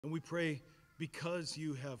And we pray, because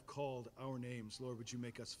you have called our names, Lord, would you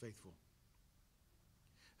make us faithful?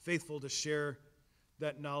 Faithful to share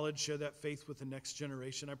that knowledge, share that faith with the next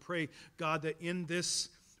generation. I pray, God, that in this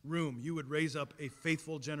room you would raise up a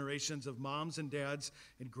faithful generations of moms and dads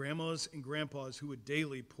and grandmas and grandpas who would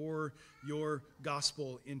daily pour your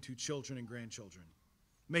gospel into children and grandchildren.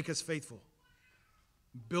 Make us faithful.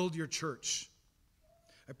 Build your church.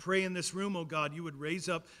 I pray in this room, oh God, you would raise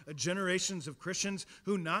up generations of Christians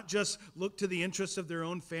who not just look to the interests of their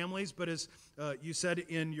own families, but as you said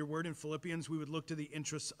in your word in Philippians, we would look to the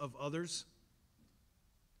interests of others.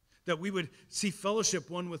 That we would see fellowship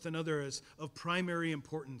one with another as of primary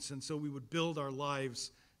importance, and so we would build our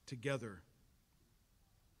lives together.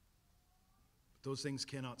 But those things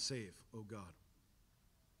cannot save, oh God.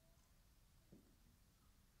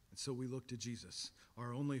 And so we look to Jesus,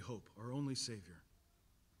 our only hope, our only Savior.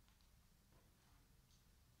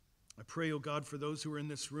 I pray, oh God, for those who are in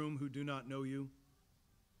this room who do not know you,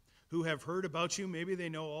 who have heard about you. Maybe they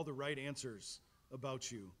know all the right answers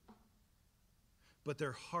about you, but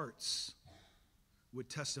their hearts would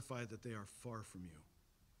testify that they are far from you.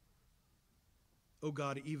 Oh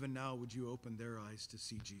God, even now, would you open their eyes to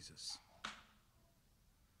see Jesus?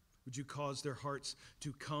 Would you cause their hearts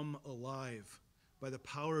to come alive by the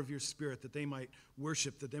power of your Spirit, that they might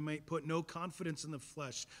worship, that they might put no confidence in the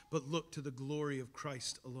flesh, but look to the glory of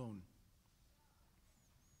Christ alone?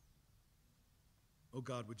 Oh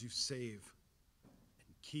God, would you save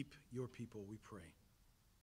and keep your people, we pray.